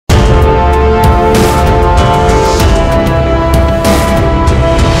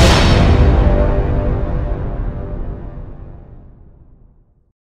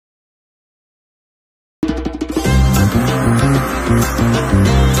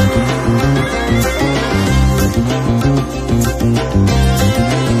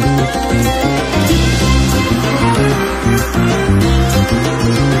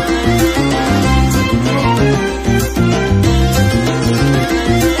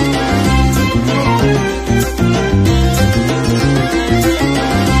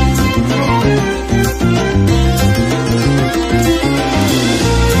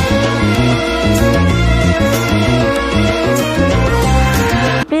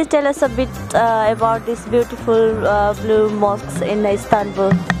please tell us a bit about this beautiful blue mosques in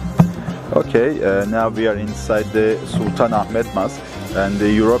Istanbul? Okay, now we are inside the Sultan Ahmet Mosque, and the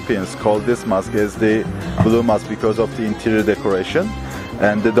Europeans call this mosque as the blue mosque because of the interior decoration.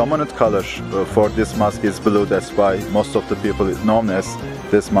 And the dominant color for this mosque is blue. That's why most of the people known as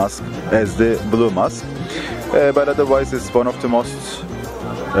this mosque as the blue mosque. But otherwise, it's one of the most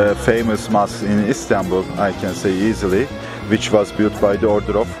famous mosques in Istanbul, I can say easily, which was built by the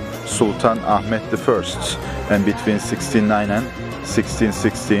order of Sultan Ahmet I, and between 1609 and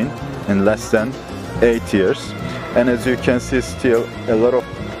 1616, in less than 8 years. And as you can see, still a lot of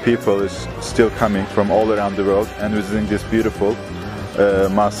people is still coming from all around the world and visiting this beautiful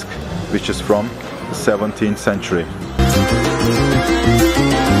mosque, which is from the 17th century.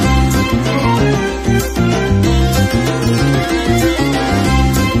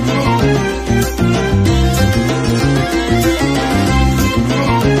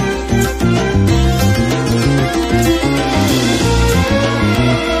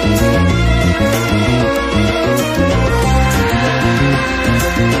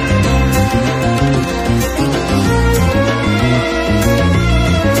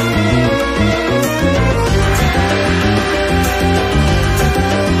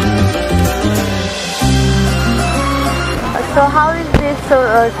 So how is this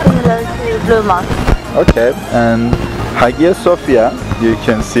similar to Blue Mosque? Okay, and Hagia Sophia, you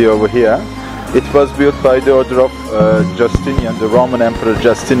can see over here, it was built by the order of Justinian, the Roman Emperor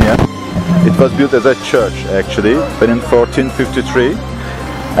Justinian. It was built as a church actually, but in 1453,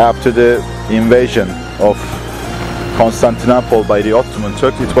 after the invasion of Constantinople by the Ottoman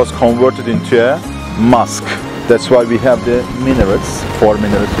Turks, it was converted into a mosque. That's why we have the minarets, 4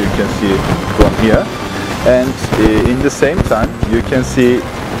 minarets you can see from here. And in the same time, you can see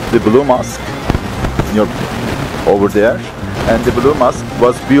the Blue Mosque over there, and the Blue Mosque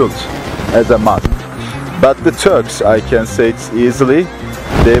was built as a mosque. But the Turks, I can say it easily,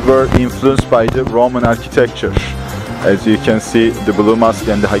 they were influenced by the Roman architecture. As you can see, the Blue Mosque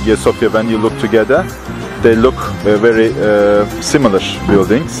and the Hagia Sophia, when you look together, they look very similar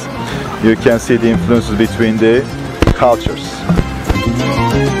buildings. You can see the influences between the cultures.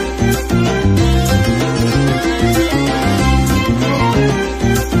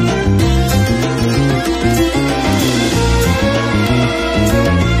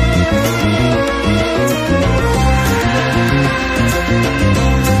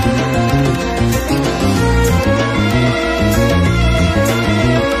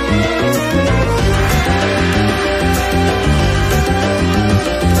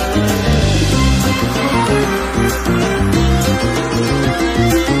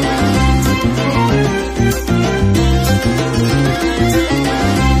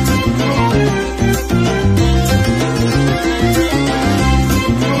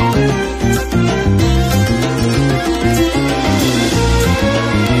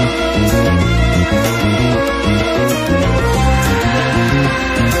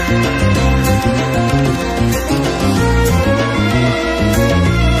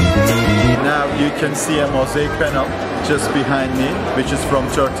 You can see a mosaic panel just behind me, which is from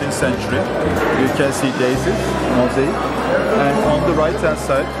 13th century. You can see daisies, mosaic, and on the right hand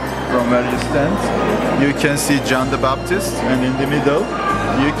side, from where you stand, you can see John the Baptist, and in the middle,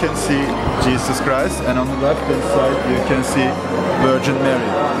 you can see Jesus Christ, and on the left hand side, you can see Virgin Mary.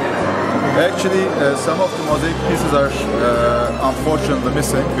 Actually, some of the mosaic pieces are unfortunately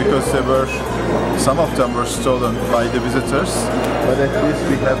missing because some of them were stolen by the visitors, but at least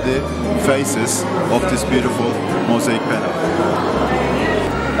we have the faces of this beautiful mosaic panel.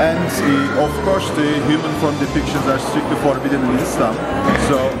 And of course the human form depictions are strictly forbidden in Islam.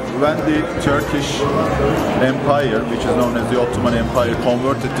 So when the Turkish Empire, which is known as the Ottoman Empire,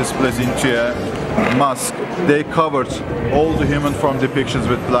 converted this place into a mosque, they covered all the human form depictions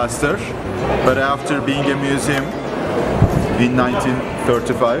with plaster. But after being a museum in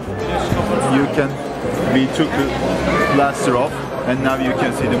 1935, we took the plaster off, and now you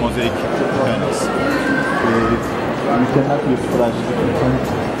can see the mosaic panels. You cannot use flash.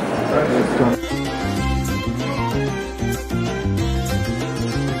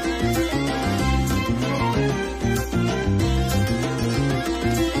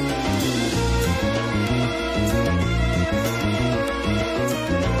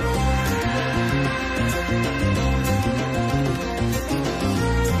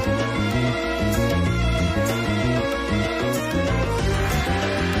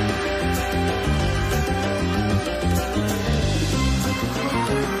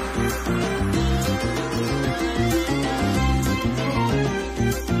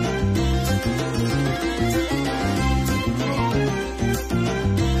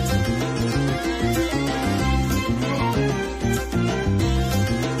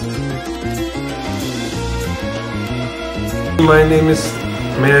 My name is,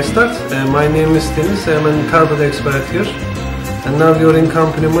 may I start? My name is Deniz, I'm a carpet expert here. And now we are in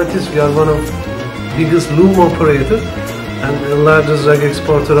company Matis. We are one of biggest loom operator and the largest rug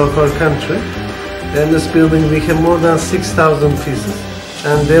exporter of our country. In this building we have more than 6,000 pieces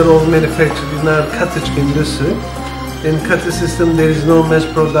and they're all manufactured in our cottage industry. In cottage system there is no mass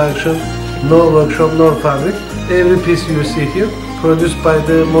production, no workshop, no fabric. Every piece you see here produced by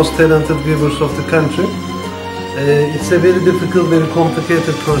the most talented weavers of the country. It's a very difficult, very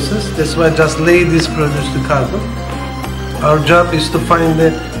complicated process. That's why just ladies produce the carpet. Our job is to find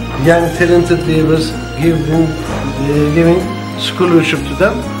the young talented weavers, giving scholarship to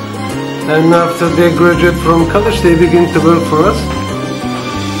them. And after they graduate from college, they begin to work for us.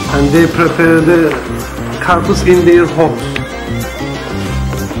 And they prepare the carpets in their homes.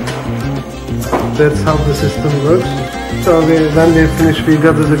 That's how the system works. So when they finish, we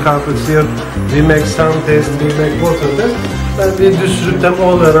gather the carpets here, we make sound test, we make water test, and we distribute them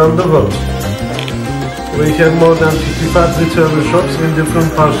all around the world. We have more than 55 retailer shops in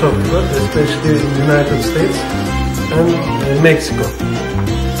different parts of the world, especially in the United States and Mexico.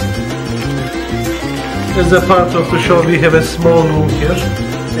 As a part of the show, we have a small room here.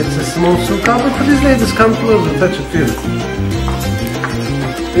 It's a small silk carpet, but these ladies come closer, touch it here.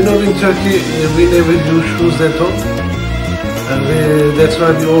 You know, in Turkey, we never do shoes at all. And that's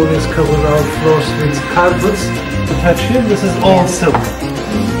why we always cover our floors with carpets. To touch here, this is all silk.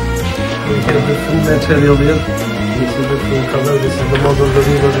 We have different material here. This is different color. This is the model the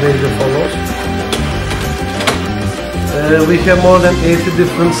weaver range follows. We have more than 80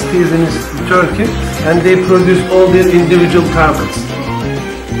 different steels in Turkey, and they produce all their individual carpets.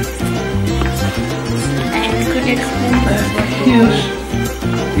 And could you explain that? Here.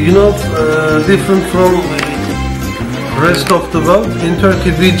 You know, different from rest of the world, in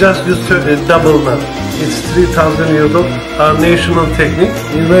Turkey we just use a double knot. It's 3,000 years old, our national technique.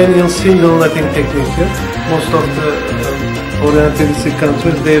 Iranian single knotting technique here. Most of the Orientalistic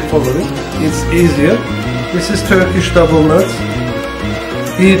countries, they follow it. It's easier. This is Turkish double knot.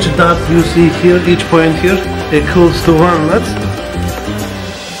 Each dot you see here, each point here, equals to one knot.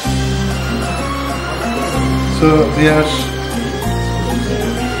 So we are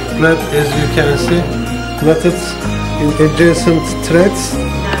flat, as you can see, knotted in adjacent threads,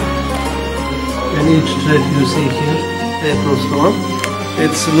 and each thread you see here equals to one.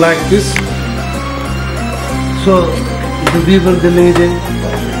 It's like this. So the weaver, the lady,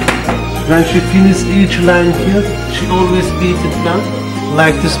 when she finishes each line here, she always beat it down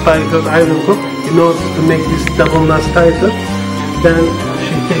like this by her iron hook in order to make this double knot tighter. Then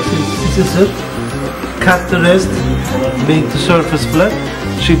she takes a scissor, cut the rest, make the surface flat.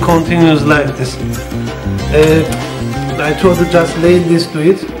 She continues like this. I told her just ladies do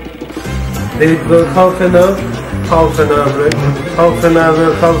it. They work half an hour break, half an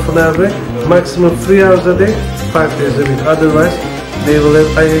hour break, maximum 3 hours a day, 5 days a week. Otherwise, they will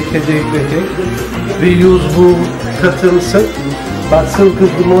have headache. We use wool, cotton, silk, but silk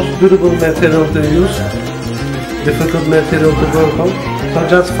is the most durable material to use, difficult material to work on. So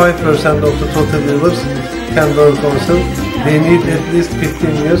just 5% of the total weavers can work on silk. They need at least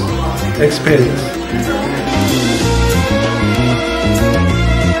 15 years experience.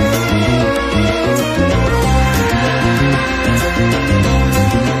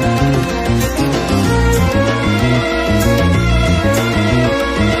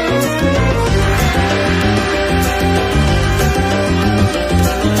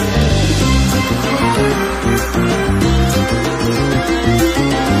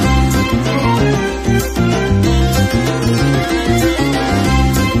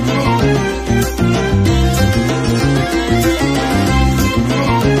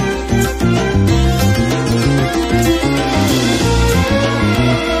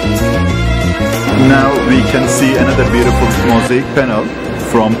 Now we can see another beautiful mosaic panel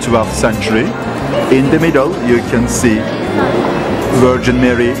from 12th century. In the middle you can see Virgin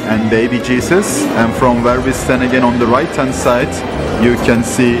Mary and baby Jesus, and from where we stand again on the right hand side you can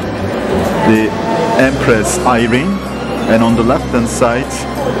see the Empress Irene, and on the left hand side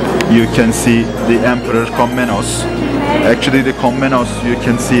you can see the Emperor Komnenos. Actually the Komnenos, you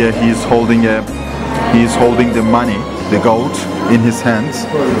can see he's holding the money, the gold, in his hands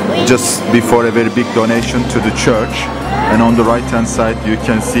just before a very big donation to the church. And on the right hand side you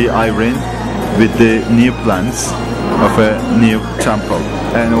can see Irene with the new plans of a new temple.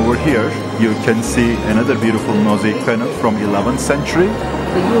 And over here you can see another beautiful mosaic panel from 11th century.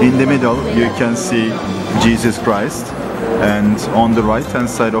 In the middle you can see Jesus Christ, and on the right hand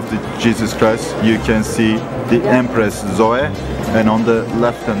side of the Jesus Christ you can see the Empress Zoe, and on the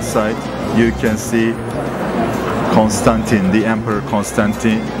left hand side you can see Constantine, the Emperor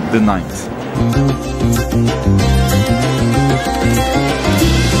Constantine the Ninth.